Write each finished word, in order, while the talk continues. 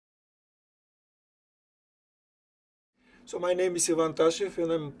So my name is Ivan Tashev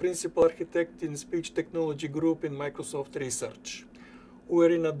and I'm Principal Architect in Speech Technology Group in Microsoft Research. We're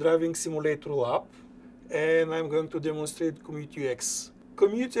in a driving simulator lab and I'm going to demonstrate Commute UX.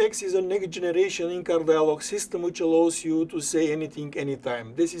 Commute UX is a next generation in-car dialogue system which allows you to say anything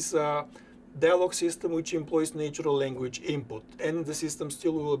anytime. This is a dialogue system which employs natural language input and the system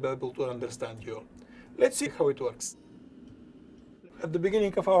still will be able to understand you. Let's see how it works. At the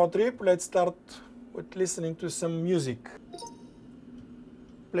beginning of our trip, let's start with listening to some music.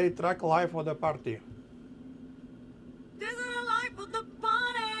 Play track live for the party. This is the life of the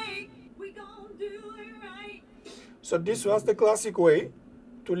party. We gon' do it right. So this was the classic way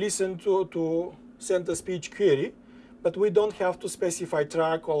to listen to send a speech query, but we don't have to specify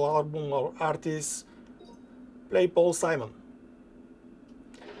track or album or artist. Play Paul Simon.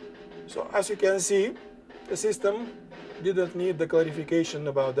 So as you can see, the system didn't need the clarification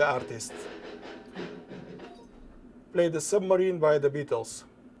about the artist. Play The Submarine by the Beatles.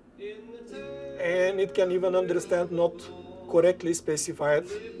 And it can even understand not correctly specified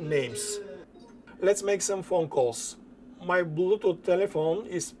names. Let's make some phone calls. My Bluetooth telephone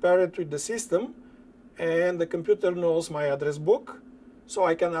is paired with the system and the computer knows my address book, so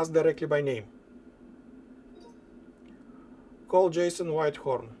I can ask directly by name. Call Jason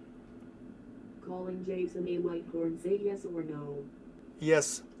Whitehorn. Calling Jason A. Whitehorn, say yes or no.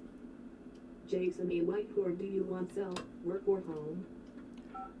 Yes. Jason A. Whitehorn, do you want cell, work or home?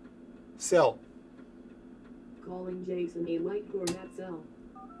 Cell. Calling Jason A. Whitehorn at cell.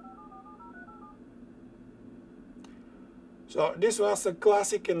 So this was a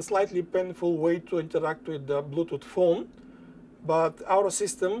classic and slightly painful way to interact with the Bluetooth phone, but our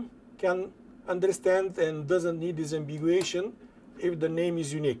system can understand and doesn't need disambiguation if the name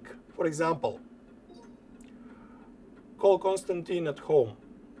is unique. For example, call Konstantin at home.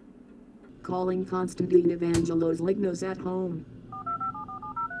 Calling Konstantin Evangelos Lignos at home.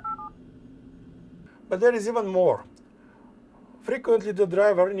 But there is even more. Frequently the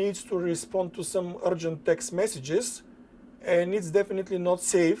driver needs to respond to some urgent text messages, and it's definitely not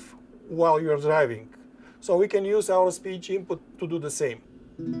safe while you're driving. So we can use our speech input to do the same.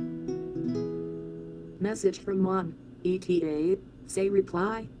 Message from mom, ETA, say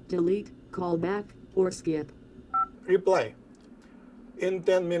reply, delete, call back, or skip. Reply. In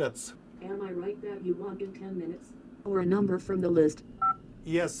 10 minutes. Am I right that you want in 10 minutes? Or a number from the list?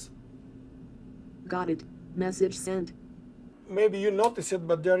 Yes. Got it. Message sent. Maybe you notice it,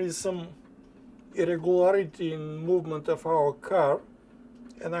 but there is some irregularity in movement of our car,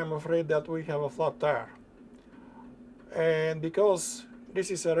 and I'm afraid that we have a flat tire. And because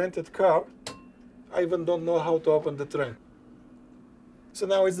this is a rented car, I even don't know how to open the trunk. So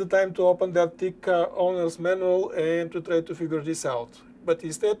now it's the time to open that thick owner's manual and to try to figure this out. But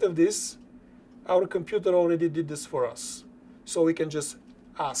instead of this, our computer already did this for us. So we can just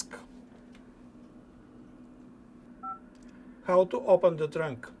ask how to open the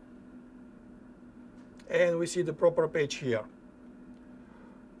trunk. And we see the proper page here.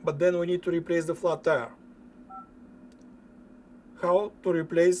 But then we need to replace the flat tire. How to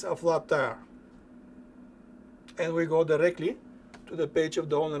replace a flat tire. And we go directly to the page of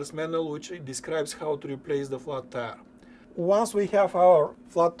the owner's manual which describes how to replace the flat tire. Once we have our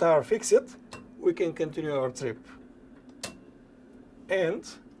flat tire fixed, we can continue our trip and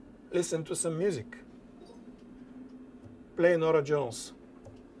listen to some music. Play Norah Jones.